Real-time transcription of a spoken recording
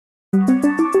Hey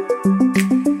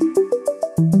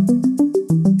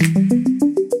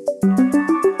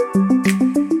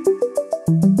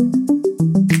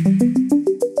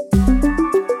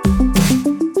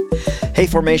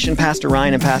Formation, Pastor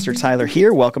Ryan and Pastor Tyler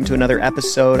here. Welcome to another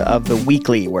episode of The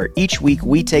Weekly, where each week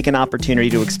we take an opportunity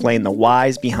to explain the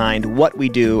whys behind what we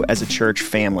do as a church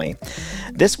family.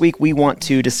 This week we want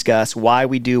to discuss why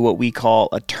we do what we call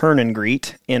a turn and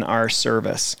greet in our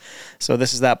service. So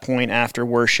this is that point after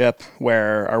worship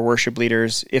where our worship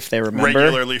leaders, if they remember,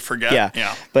 regularly forget.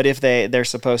 Yeah. But if they're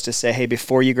supposed to say, hey,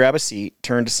 before you grab a seat,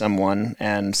 turn to someone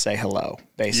and say hello,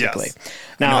 basically. Yes.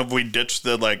 Now, have we ditched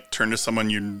the turn to someone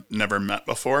you never met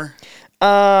before?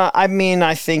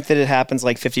 I think that it happens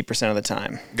like 50% of the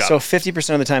time. Got so it.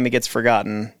 50% of the time it gets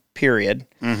forgotten, period.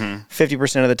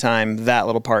 50% of the time that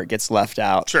little part gets left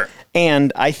out. Sure.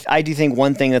 And I do think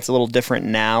one thing that's a little different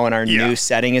now in our new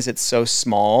setting is it's so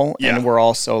small and we're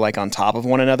all so on top of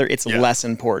one another. It's less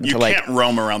important you can't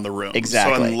roam around the room.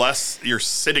 Exactly. So unless you're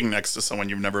sitting next to someone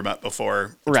you've never met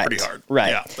before, it's Right. pretty hard. Right.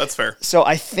 Yeah, that's fair. So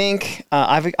I think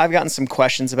I've gotten some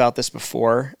questions about this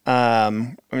before.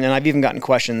 And I've even gotten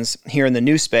questions here in the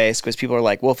new space because people are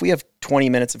like, well, if we have 20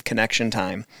 minutes of connection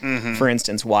time, for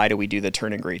instance, why do we do the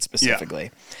turn and greet specifically? Yeah.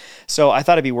 So I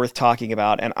thought it'd be worth talking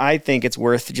about, and I think it's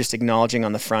worth just acknowledging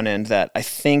on the front end that I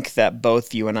think that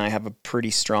both you and I have a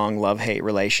pretty strong love-hate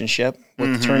relationship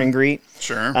with the turn and greet.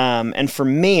 Sure. And for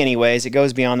me, anyways, it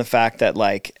goes beyond the fact that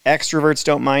extroverts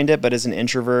don't mind it, but as an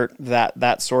introvert,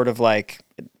 that sort of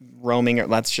roaming,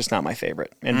 that's just not my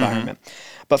favorite environment.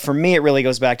 But for me, it really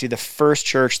goes back to the first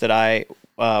church that I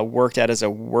worked at as a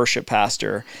worship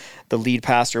pastor. The lead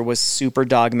pastor was super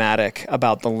dogmatic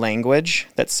about the language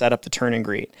that set up the turn and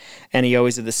greet. And he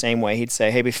always did the same way. He'd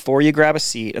say, hey, before you grab a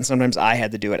seat, and sometimes I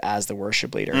had to do it as the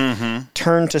worship leader,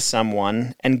 turn to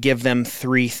someone and give them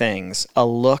three things: a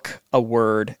look, a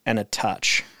word, and a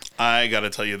touch. I got to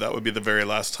tell you, that would be the very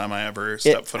last time I ever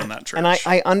stepped foot in that church. And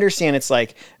I understand it's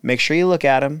make sure you look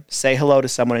at them, say hello to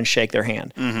someone, and shake their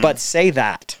hand. But say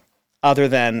that other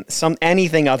than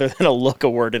anything other than a look, a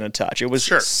word, and a touch. It was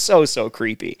so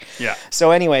creepy. Yeah. So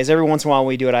anyways, every once in a while when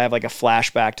we do it, I have a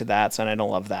flashback to that, so I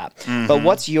don't love that. But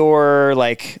what's your,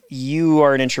 you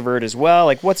are an introvert as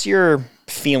well. What's your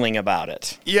feeling about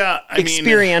it? Yeah.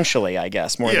 Experientially, I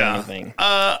guess, more than anything.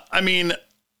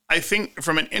 I think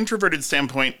from an introverted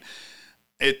standpoint,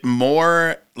 it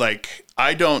more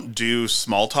I don't do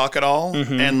small talk at all.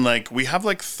 And we have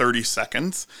 30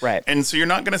 seconds. Right. And so you're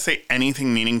not going to say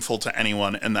anything meaningful to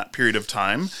anyone in that period of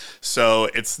time. So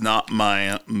it's not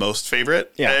my most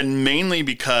favorite. Yeah. And mainly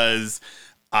because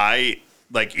I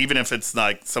even if it's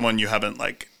someone you haven't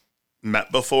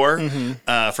met before,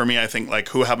 for me, I think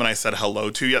who haven't I said hello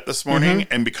to yet this morning?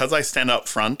 And because I stand up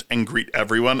front and greet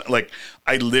everyone,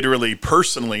 I literally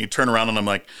personally turn around and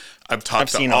I'm I've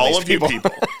talked to all of you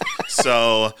people.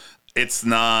 So it's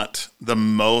not the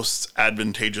most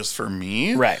advantageous for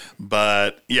me. Right.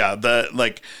 But yeah,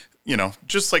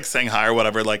 just saying hi or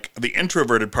whatever, the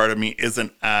introverted part of me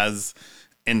isn't as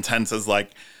intense as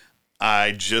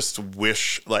I just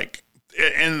wish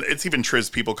and it's even true as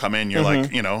people come in, you're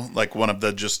one of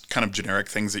the just kind of generic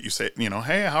things that you say,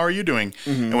 hey, how are you doing?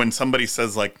 And when somebody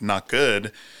says not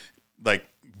good,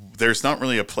 there's not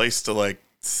really a place to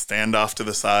stand off to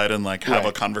the side and have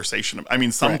a conversation. I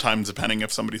mean, sometimes depending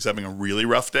if somebody's having a really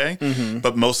rough day,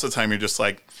 but most of the time you're just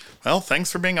well,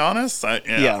 thanks for being honest.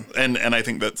 And I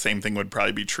think that same thing would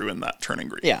probably be true in that turn and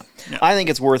greet. Yeah. I think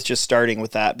it's worth just starting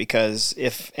with that because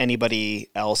if anybody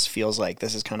else feels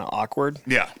this is kind of awkward,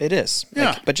 it is.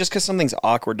 But just because something's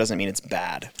awkward doesn't mean it's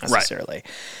bad necessarily.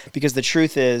 Right. Because the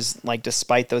truth is,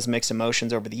 despite those mixed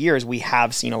emotions over the years, we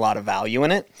have seen a lot of value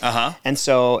in it. And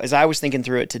so as I was thinking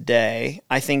through it today,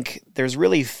 I think there's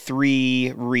really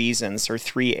three reasons or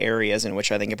three areas in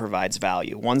which I think it provides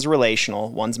value. One's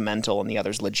relational, one's mental, and the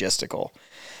other's logistical.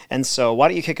 And so why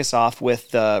don't you kick us off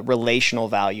with the relational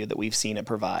value that we've seen it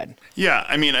provide? Yeah,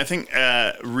 I think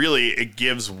really it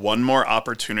gives one more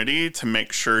opportunity to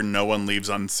make sure no one leaves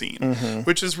unseen,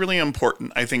 which is really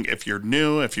important. I think if you're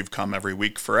new, if you've come every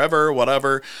week forever,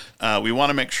 whatever, we want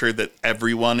to make sure that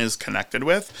everyone is connected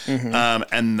with,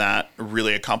 and that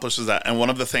really accomplishes that. And one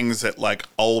of the things that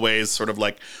always sort of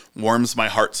warms my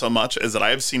heart so much is that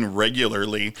I have seen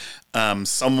regularly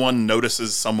someone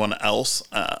notices someone else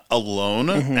alone,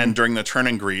 and during the turn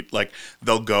and greet, like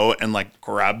they'll go and like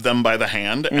grab them by the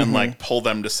hand and like pull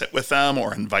them to sit with them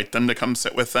or invite them to come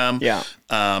sit with them. Yeah.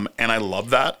 And I love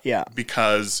that. Yeah.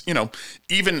 Because, you know,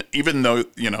 even though,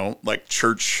 you know, like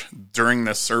church during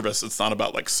this service, it's not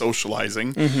about like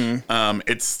socializing.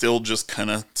 It still just kind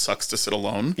of sucks to sit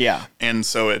alone. Yeah. And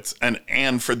so it's,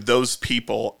 and for those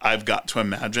people, I've got to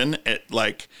imagine it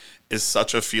like is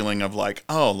such a feeling of like,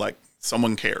 oh, like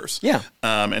someone cares. Yeah.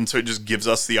 And so it just gives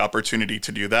us the opportunity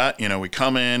to do that. You know, we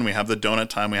come in, we have the donut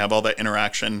time, we have all that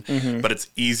interaction, but it's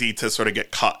easy to sort of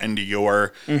get caught into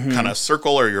your kind of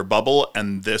circle or your bubble.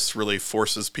 And this really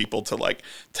forces people to like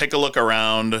take a look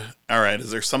around. All right,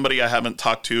 is there somebody I haven't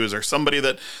talked to? Is there somebody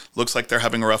that looks like they're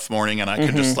having a rough morning? And I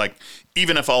could just like,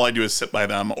 even if all I do is sit by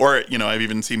them, or, you know, I've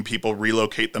even seen people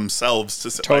relocate themselves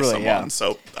to sit by someone. Yeah.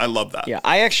 So I love that. Yeah,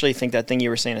 I actually think that thing you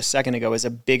were saying a second ago is a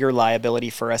bigger liability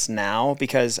for us now,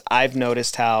 because I've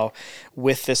noticed how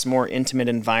with this more intimate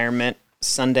environment,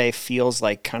 Sunday feels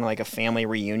like kind of like a family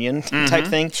reunion type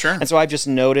thing. Sure. And so I've just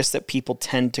noticed that people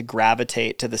tend to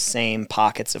gravitate to the same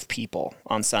pockets of people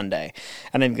on Sunday.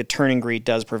 And I think the turn and greet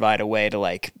does provide a way to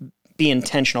like be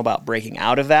intentional about breaking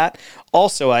out of that.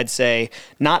 Also, I'd say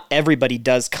not everybody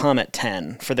does come at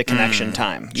 10 for the connection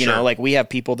time. You know, like we have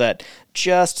people that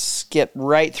just skip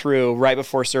right through right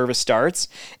before service starts,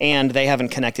 and they haven't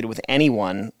connected with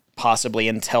anyone possibly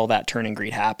until that turn and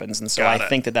greet happens. And so I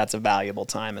think that that's a valuable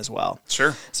time as well.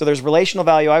 Sure. So there's relational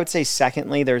value. I would say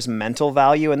secondly, there's mental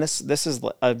value. And this is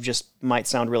just might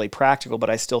sound really practical, but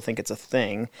I still think it's a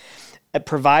thing. It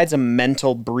provides a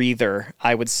mental breather,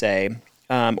 I would say,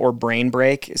 or brain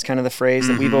break is kind of the phrase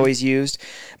that we've always used,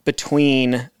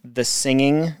 between the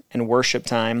singing and worship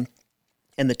time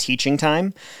and the teaching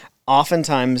time.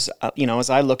 Oftentimes, you know, as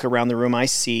I look around the room, I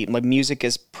see like music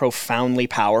is profoundly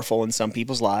powerful in some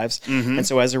people's lives. And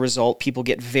so as a result, people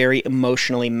get very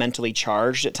emotionally, mentally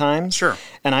charged at times. Sure.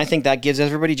 And I think that gives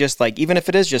everybody just like, even if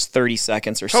it is just 30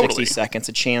 seconds or 60 seconds,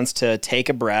 a chance to take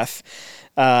a breath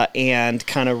and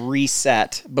kind of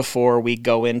reset before we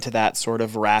go into that sort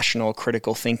of rational,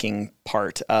 critical thinking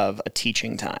part of a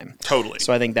teaching time. Totally.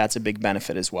 So I think that's a big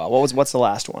benefit as well. What's the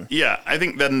last one? Yeah, I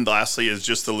think then lastly is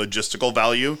just the logistical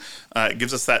value. It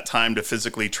gives us that time to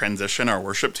physically transition our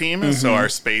worship team. So our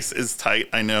space is tight.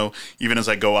 I know even as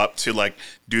I go up to like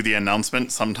do the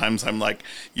announcement, sometimes I'm like,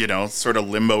 you know, sort of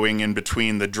limboing in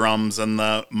between the drums and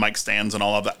the mic stands and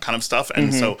all of that kind of stuff.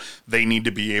 And so they need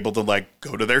to be able to like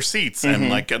go to their seats and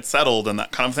like get settled and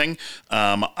that kind of thing.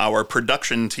 Our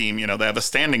production team, you know, they have a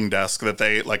standing desk that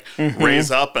they like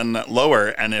raise up and lower.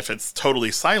 And if it's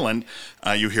totally silent,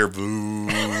 you hear boo.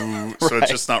 So it's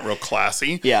just not real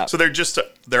classy. Yeah. So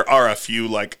there are a few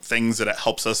like things that it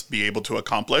helps us be able to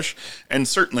accomplish. And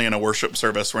certainly in a worship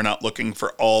service, we're not looking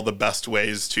for all the best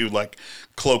ways to like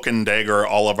cloak and dagger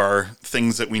all of our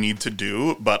things that we need to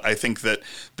do. But I think that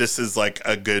this is like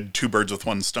a good two birds with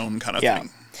one stone kind of thing.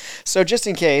 So just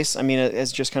in case, I mean,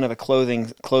 as just kind of a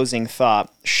closing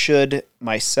thought, should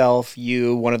myself,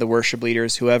 you, one of the worship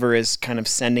leaders, whoever is kind of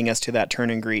sending us to that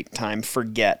turn and greet time,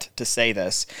 forget to say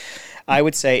this, I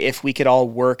would say if we could all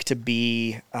work to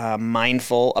be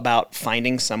mindful about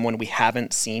finding someone we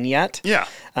haven't seen yet. Yeah.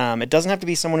 It doesn't have to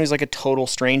be someone who's like a total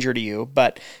stranger to you,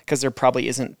 but because there probably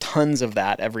isn't tons of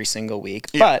that every single week.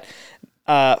 Yeah.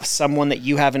 But someone that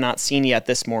you have not seen yet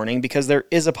this morning, because there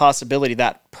is a possibility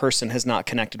that person has not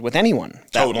connected with anyone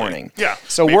that morning. Yeah.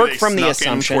 So maybe work from the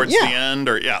assumption. Towards the end,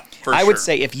 or I would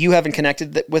say if you haven't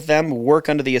connected with them, work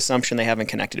under the assumption they haven't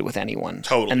connected with anyone.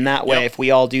 Totally. And that way, if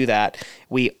we all do that,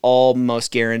 we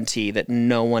almost guarantee that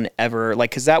no one ever, like,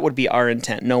 because that would be our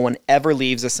intent. No one ever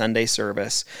leaves a Sunday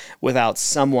service without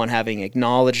someone having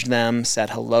acknowledged them, said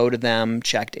hello to them,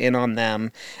 checked in on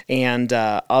them. And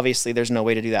obviously, there's no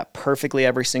way to do that perfectly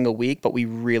every single week, but we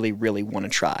really, really want to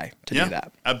try to do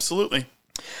that. Absolutely.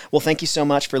 Well, thank you so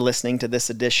much for listening to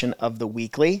this edition of The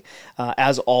Weekly.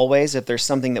 As always, if there's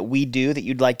something that we do that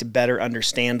you'd like to better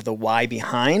understand the why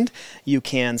behind, you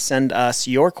can send us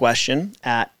your question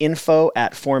at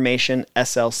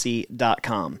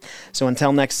info@formationslc.com. So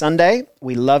until next Sunday,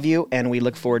 we love you and we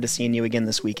look forward to seeing you again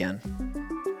this weekend.